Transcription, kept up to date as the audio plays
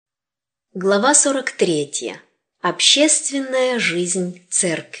Глава 43. Общественная жизнь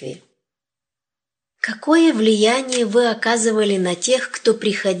церкви. Какое влияние вы оказывали на тех, кто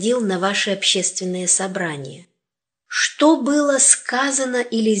приходил на ваши общественные собрания? Что было сказано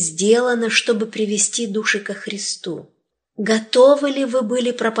или сделано, чтобы привести души ко Христу? Готовы ли вы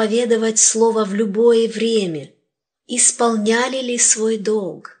были проповедовать Слово в любое время? Исполняли ли свой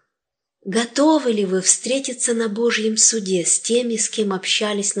долг? Готовы ли вы встретиться на Божьем суде с теми, с кем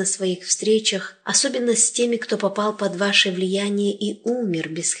общались на своих встречах, особенно с теми, кто попал под ваше влияние и умер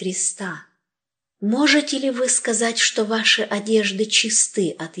без Христа? Можете ли вы сказать, что ваши одежды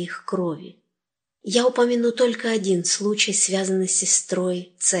чисты от их крови? Я упомяну только один случай, связанный с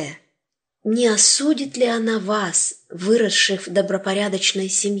сестрой Ц. Не осудит ли она вас, выросших в добропорядочной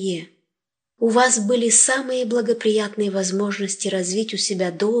семье? У вас были самые благоприятные возможности развить у себя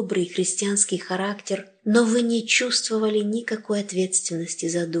добрый христианский характер, но вы не чувствовали никакой ответственности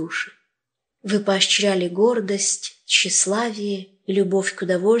за души. Вы поощряли гордость, тщеславие, любовь к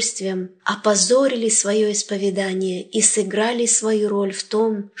удовольствиям, опозорили свое исповедание и сыграли свою роль в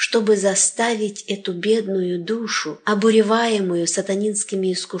том, чтобы заставить эту бедную душу, обуреваемую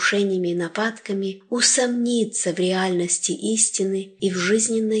сатанинскими искушениями и нападками, усомниться в реальности истины и в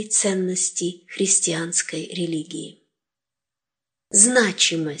жизненной ценности христианской религии.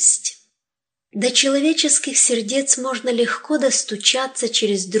 Значимость. До человеческих сердец можно легко достучаться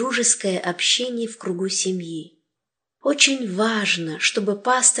через дружеское общение в кругу семьи. Очень важно, чтобы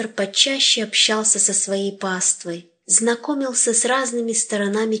пастор почаще общался со своей паствой, знакомился с разными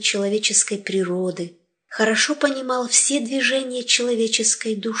сторонами человеческой природы, хорошо понимал все движения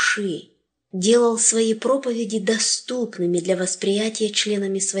человеческой души, делал свои проповеди доступными для восприятия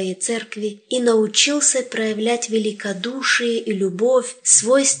членами своей церкви и научился проявлять великодушие и любовь,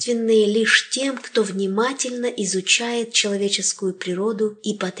 свойственные лишь тем, кто внимательно изучает человеческую природу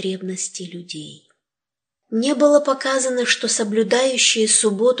и потребности людей. Мне было показано, что соблюдающие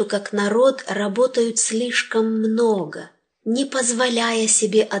субботу как народ работают слишком много, не позволяя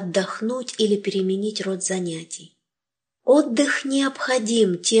себе отдохнуть или переменить род занятий. Отдых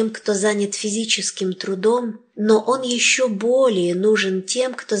необходим тем, кто занят физическим трудом, но он еще более нужен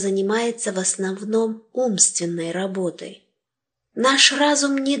тем, кто занимается в основном умственной работой. Наш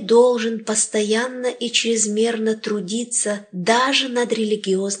разум не должен постоянно и чрезмерно трудиться даже над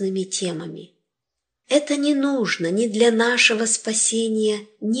религиозными темами. Это не нужно ни для нашего спасения,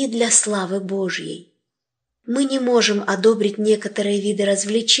 ни для славы Божьей. Мы не можем одобрить некоторые виды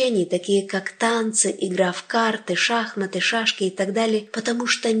развлечений, такие как танцы, игра в карты, шахматы, шашки и так далее, потому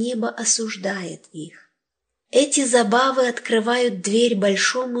что небо осуждает их. Эти забавы открывают дверь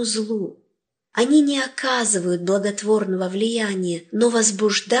большому злу. Они не оказывают благотворного влияния, но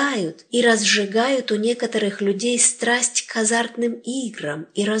возбуждают и разжигают у некоторых людей страсть к азартным играм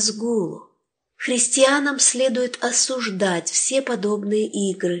и разгулу. Христианам следует осуждать все подобные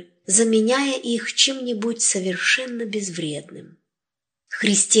игры, заменяя их чем-нибудь совершенно безвредным.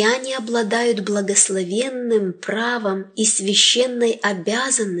 Христиане обладают благословенным правом и священной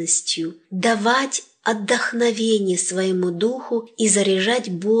обязанностью давать отдохновение своему духу и заряжать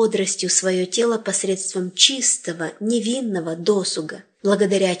бодростью свое тело посредством чистого, невинного досуга,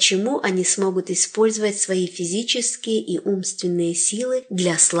 благодаря чему они смогут использовать свои физические и умственные силы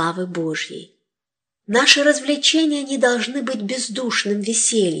для славы Божьей. Наши развлечения не должны быть бездушным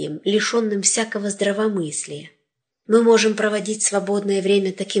весельем, лишенным всякого здравомыслия. Мы можем проводить свободное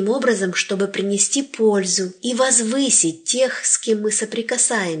время таким образом, чтобы принести пользу и возвысить тех, с кем мы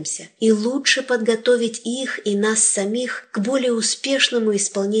соприкасаемся, и лучше подготовить их и нас самих к более успешному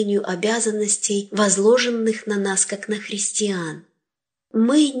исполнению обязанностей, возложенных на нас, как на христиан.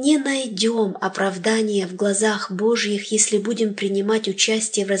 Мы не найдем оправдания в глазах Божьих, если будем принимать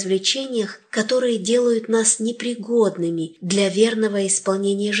участие в развлечениях, которые делают нас непригодными для верного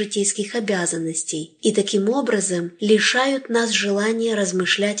исполнения житейских обязанностей и таким образом лишают нас желания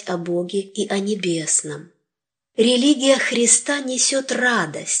размышлять о Боге и о небесном. Религия Христа несет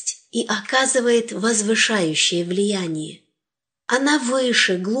радость и оказывает возвышающее влияние. Она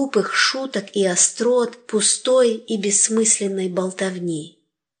выше глупых шуток и острот, пустой и бессмысленной болтовни.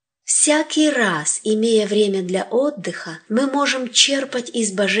 Всякий раз, имея время для отдыха, мы можем черпать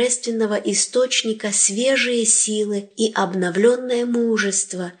из божественного источника свежие силы и обновленное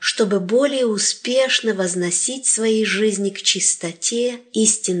мужество, чтобы более успешно возносить свои жизни к чистоте,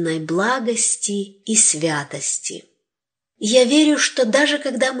 истинной благости и святости. Я верю, что даже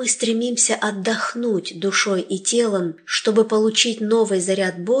когда мы стремимся отдохнуть душой и телом, чтобы получить новый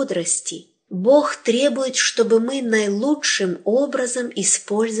заряд бодрости, Бог требует, чтобы мы наилучшим образом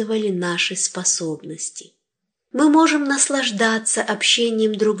использовали наши способности. Мы можем наслаждаться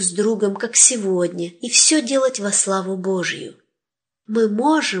общением друг с другом, как сегодня, и все делать во славу Божью. Мы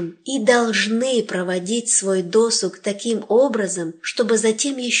можем и должны проводить свой досуг таким образом, чтобы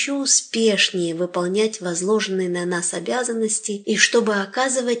затем еще успешнее выполнять возложенные на нас обязанности и чтобы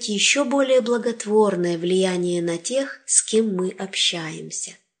оказывать еще более благотворное влияние на тех, с кем мы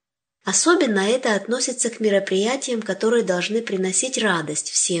общаемся. Особенно это относится к мероприятиям, которые должны приносить радость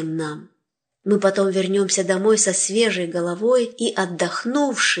всем нам. Мы потом вернемся домой со свежей головой и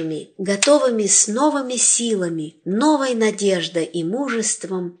отдохнувшими, готовыми с новыми силами, новой надеждой и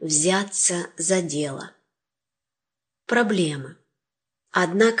мужеством взяться за дело. Проблемы.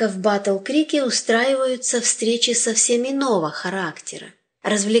 Однако в Батл-Крике устраиваются встречи совсем иного характера.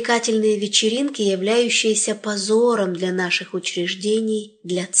 Развлекательные вечеринки, являющиеся позором для наших учреждений,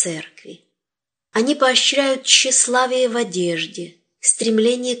 для церкви. Они поощряют тщеславие в одежде,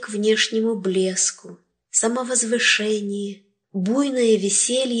 стремление к внешнему блеску, самовозвышение, буйное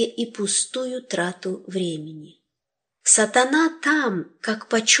веселье и пустую трату времени. Сатана там, как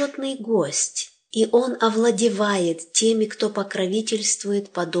почетный гость, и он овладевает теми, кто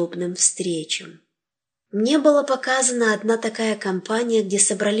покровительствует подобным встречам. Мне была показана одна такая компания, где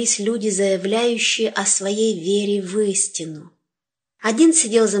собрались люди, заявляющие о своей вере в истину. Один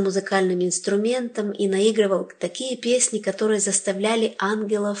сидел за музыкальным инструментом и наигрывал такие песни, которые заставляли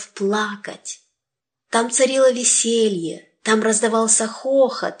ангелов плакать. Там царило веселье, там раздавался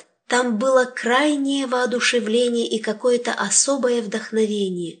хохот, там было крайнее воодушевление и какое-то особое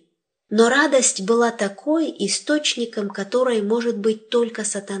вдохновение. Но радость была такой, источником которой может быть только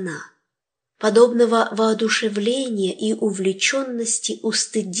сатана. Подобного воодушевления и увлеченности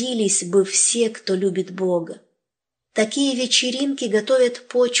устыдились бы все, кто любит Бога. Такие вечеринки готовят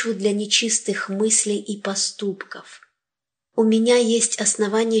почву для нечистых мыслей и поступков. У меня есть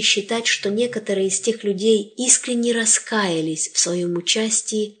основания считать, что некоторые из тех людей искренне раскаялись в своем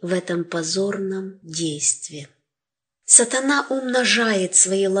участии в этом позорном действии. Сатана умножает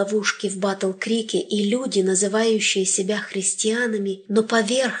свои ловушки в Батл-Крике, и люди, называющие себя христианами, но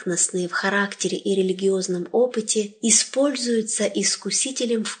поверхностные в характере и религиозном опыте, используются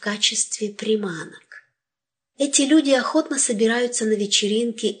искусителем в качестве приманок. Эти люди охотно собираются на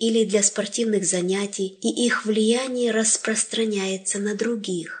вечеринки или для спортивных занятий, и их влияние распространяется на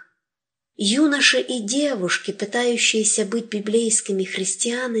других. Юноши и девушки, пытающиеся быть библейскими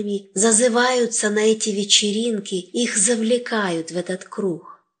христианами, зазываются на эти вечеринки, их завлекают в этот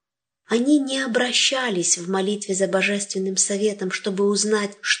круг. Они не обращались в молитве за божественным советом, чтобы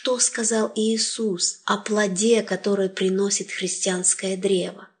узнать, что сказал Иисус о плоде, который приносит христианское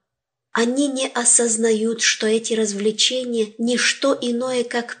древо. Они не осознают, что эти развлечения – не что иное,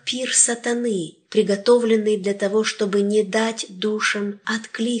 как пир сатаны, приготовленный для того, чтобы не дать душам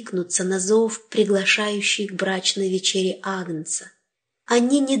откликнуться на зов, приглашающий к брачной вечере Агнца.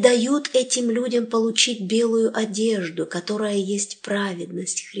 Они не дают этим людям получить белую одежду, которая есть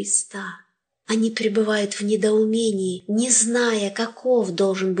праведность Христа. Они пребывают в недоумении, не зная, каков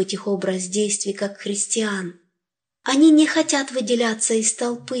должен быть их образ действий как христиан. Они не хотят выделяться из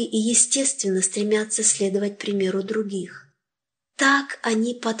толпы и, естественно, стремятся следовать примеру других. Так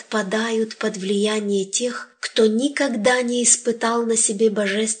они подпадают под влияние тех, кто никогда не испытал на себе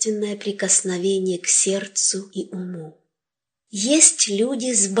божественное прикосновение к сердцу и уму. Есть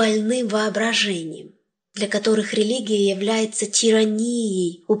люди с больным воображением, для которых религия является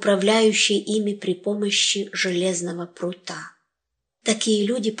тиранией, управляющей ими при помощи железного прута. Такие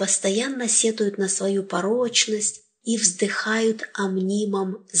люди постоянно сетуют на свою порочность и вздыхают о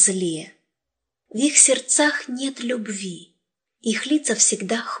мнимом зле. В их сердцах нет любви, их лица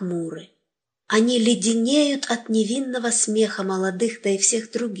всегда хмуры. Они леденеют от невинного смеха молодых, да и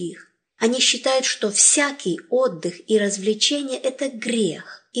всех других. Они считают, что всякий отдых и развлечение – это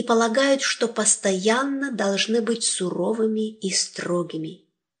грех, и полагают, что постоянно должны быть суровыми и строгими.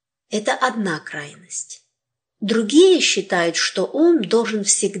 Это одна крайность. Другие считают, что ум должен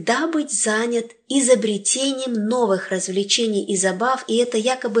всегда быть занят изобретением новых развлечений и забав, и это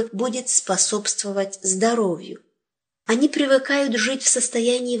якобы будет способствовать здоровью. Они привыкают жить в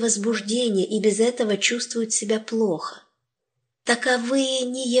состоянии возбуждения и без этого чувствуют себя плохо. Таковые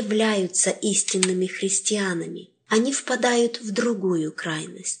не являются истинными христианами, они впадают в другую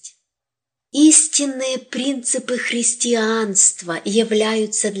крайность. Истинные принципы христианства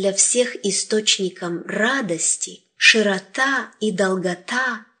являются для всех источником радости, широта и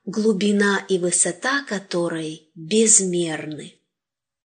долгота, глубина и высота которой безмерны.